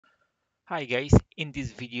Hi guys, in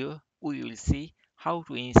this video we will see how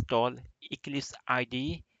to install Eclipse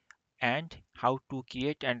IDE and how to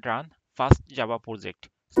create and run fast Java project.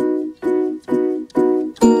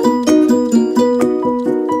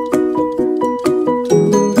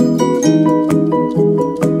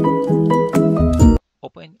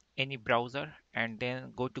 Open any browser and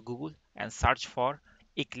then go to Google and search for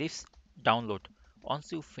Eclipse download.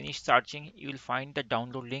 Once you finish searching, you will find the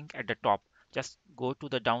download link at the top. Just go to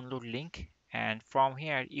the download link and from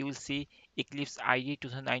here you will see Eclipse IE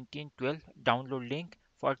 2019-12 download link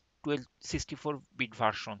for 12 64-bit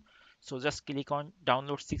version. So just click on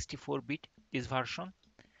download 64-bit this version,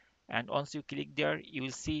 and once you click there you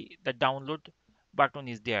will see the download button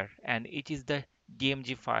is there and it is the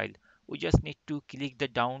DMG file. We just need to click the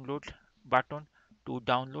download button to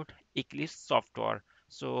download Eclipse software.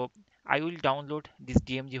 So I will download this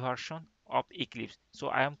DMG version of Eclipse. So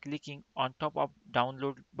I am clicking on top of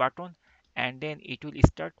download button and then it will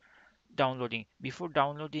start downloading. Before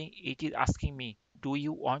downloading, it is asking me, do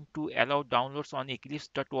you want to allow downloads on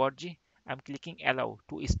eclipse.org? I'm clicking allow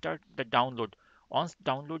to start the download. Once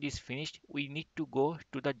download is finished, we need to go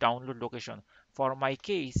to the download location. For my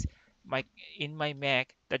case, my in my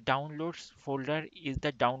Mac, the downloads folder is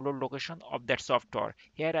the download location of that software.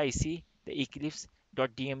 Here I see the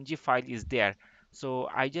eclipse.dmg file is there. So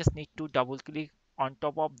I just need to double click on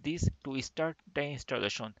top of this to start the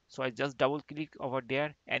installation. So I just double click over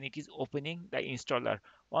there and it is opening the installer.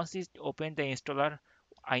 Once it open the installer,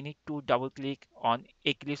 I need to double click on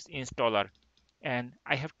Eclipse installer and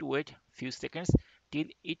I have to wait few seconds till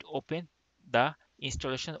it open the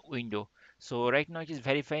installation window. So right now it is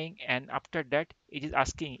verifying and after that it is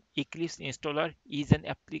asking Eclipse installer is an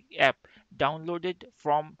app downloaded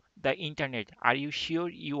from the internet. Are you sure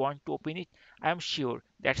you want to open it? I am sure.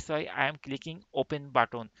 That's why I am clicking open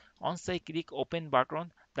button. Once I click open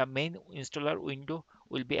button, the main installer window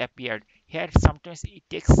will be appeared. Here sometimes it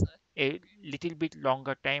takes a little bit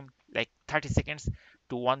longer time like 30 seconds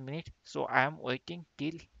to 1 minute. So I am waiting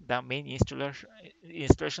till the main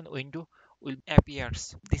installation window will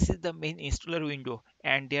appears. This is the main installer window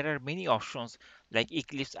and there are many options like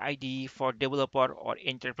Eclipse IDE for developer or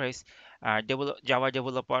enterprise Java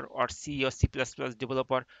developer or C or C++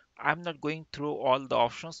 developer. I'm not going through all the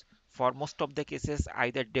options. For most of the cases,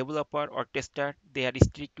 either developer or tester, they are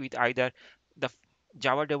strict with either the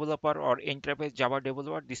Java developer or enterprise Java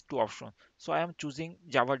developer, these two options. So I am choosing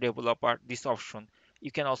Java developer, this option. You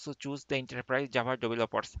can also choose the enterprise Java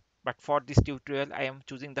developers. But for this tutorial, I am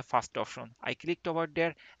choosing the first option. I clicked over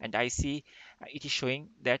there and I see it is showing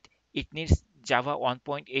that it needs Java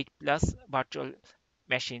 1.8 plus virtual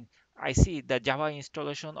machine. I see the Java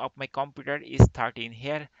installation of my computer is 13.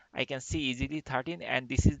 Here I can see easily 13 and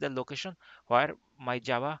this is the location where my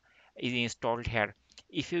Java is installed here.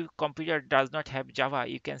 If your computer does not have Java,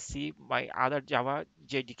 you can see my other Java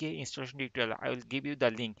JDK installation tutorial. I will give you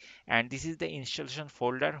the link. And this is the installation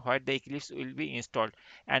folder where the Eclipse will be installed.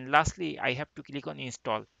 And lastly, I have to click on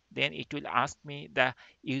install. Then it will ask me the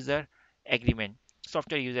user agreement,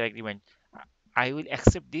 software user agreement. I will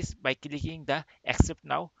accept this by clicking the accept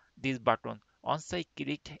now this button. Once I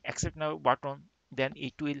click accept now button, then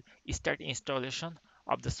it will start installation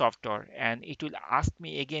of the software and it will ask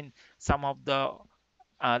me again some of the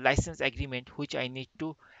license agreement which I need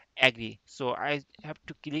to agree. So I have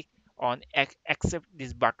to click on accept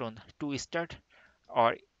this button to start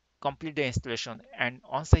or complete the installation, and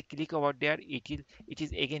once I click over there it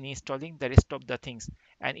is again installing the rest of the things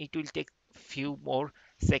and it will take few more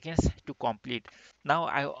seconds to complete. Now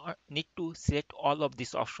I need to select all of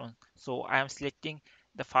these options, so I am selecting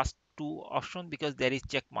the first two options because there is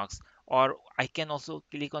check marks, or I can also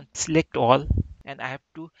click on select all and I have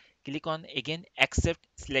to click on again accept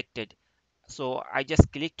selected. So I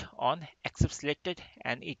just clicked on accept selected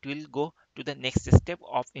and it will go to the next step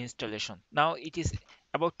of installation. Now it is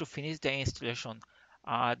about to finish the installation.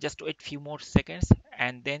 Just wait few more seconds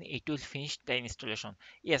and then it will finish the installation.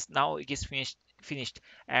 Yes, now it is finished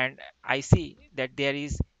and I see that there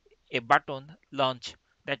is a button launch.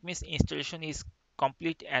 That means installation is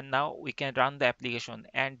complete and now we can run the application,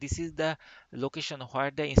 and this is the location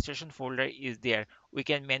where the installation folder is there. We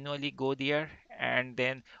can manually go there and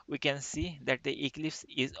then we can see that the Eclipse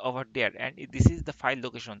is over there and this is the file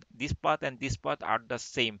location. This path and this path are the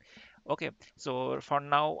same. Okay, so for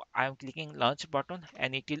now I am clicking launch button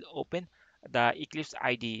and it will open the Eclipse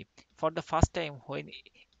IDE. For the first time when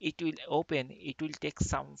it will open, it will take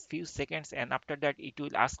some few seconds and after that it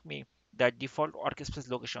will ask me the default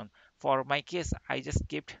workspace location. For my case, I just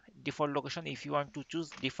kept default location. If you want to choose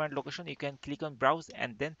different location, you can click on browse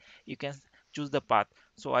and then you can choose the path.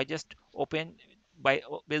 So I just open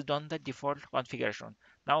based on the default configuration.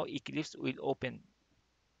 Now Eclipse will open.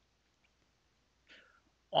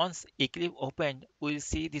 Once Eclipse opened, we'll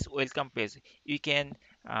see this welcome page. You can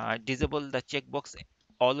disable the checkbox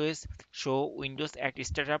always show Windows at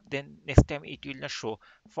startup, then next time it will not show.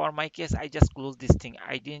 For my case, I just close this thing.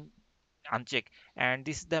 I didn't uncheck, and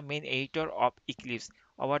this is the main editor of Eclipse.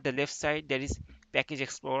 Over the left side there is package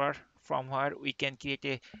explorer, from where we can create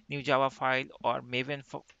a new Java file or Maven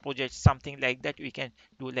project, something like that we can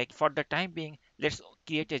do. Like for the time being, let's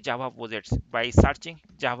create a Java project by searching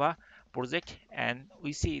Java project, and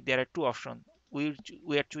we see there are two options. We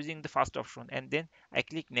are choosing the first option, and then I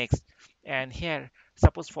click next. And here,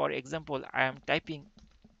 suppose for example, I am typing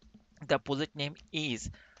the project name is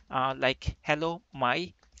like hello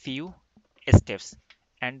my few steps,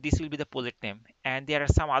 and this will be the project name. And there are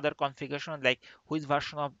some other configuration, like which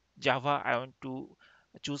version of Java I want to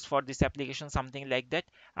choose for this application, something like that.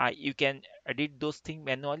 You can edit those things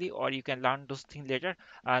manually, or you can learn those things later.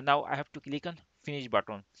 Now I have to click on finish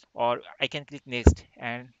button, or I can click next,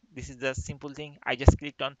 and this is the simple thing. I just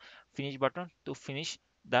clicked on finish button to finish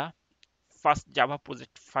the first Java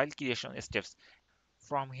project file creation steps.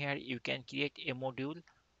 From here you can create a module.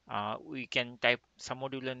 We can type some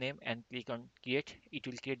modular name and click on create. It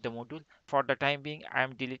will create the module. For the time being, I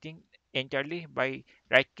am deleting entirely by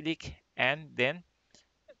right click and then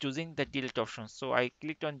choosing the delete option. So I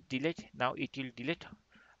clicked on delete. Now it will delete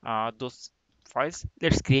those files.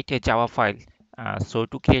 Let's create a Java file. So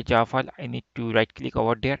to create Java file, I need to right click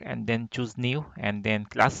over there and then choose new and then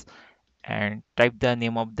class, and type the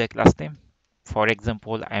name of the class name. For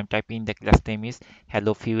example, I am typing the class name is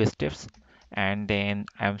hello few steps, and then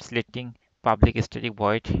I am selecting public static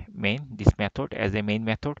void main, this method as a main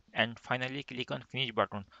method, and finally click on finish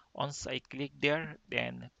button. Once I click there,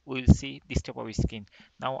 then we will see this type of screen.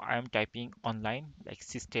 Now I am typing online like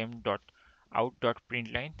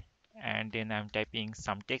system.out.println, and then I'm typing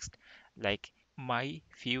some text like my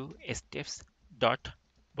few steps dot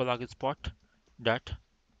blogspot dot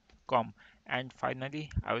com, and finally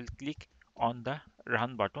I will click on the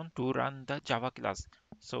run button to run the Java class.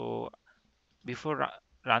 So before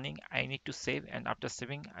running, I need to save, and after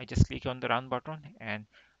saving I just click on the run button, and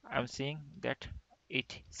I'm seeing that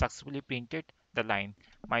it successfully printed the line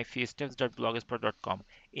myfew.blogspot.com.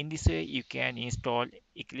 In this way you can install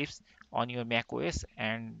Eclipse on your Mac OS,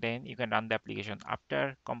 and then you can run the application.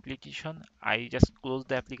 After completion, I just close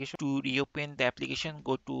the application. To reopen the application,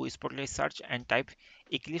 go to Spotlight search and type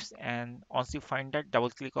Eclipse, and once you find that, double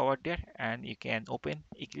click over there and you can open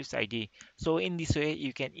Eclipse IDE. So in this way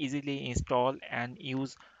you can easily install and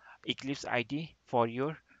use Eclipse IDE for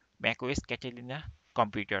your macOS Catalina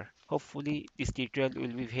computer. Hopefully this tutorial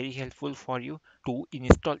will be very helpful for you to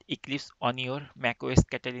install Eclipse on your macOS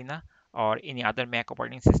Catalina or any other Mac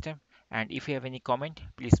operating system. And if you have any comment,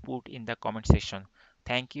 please put in the comment section.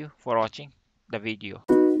 Thank you for watching the video.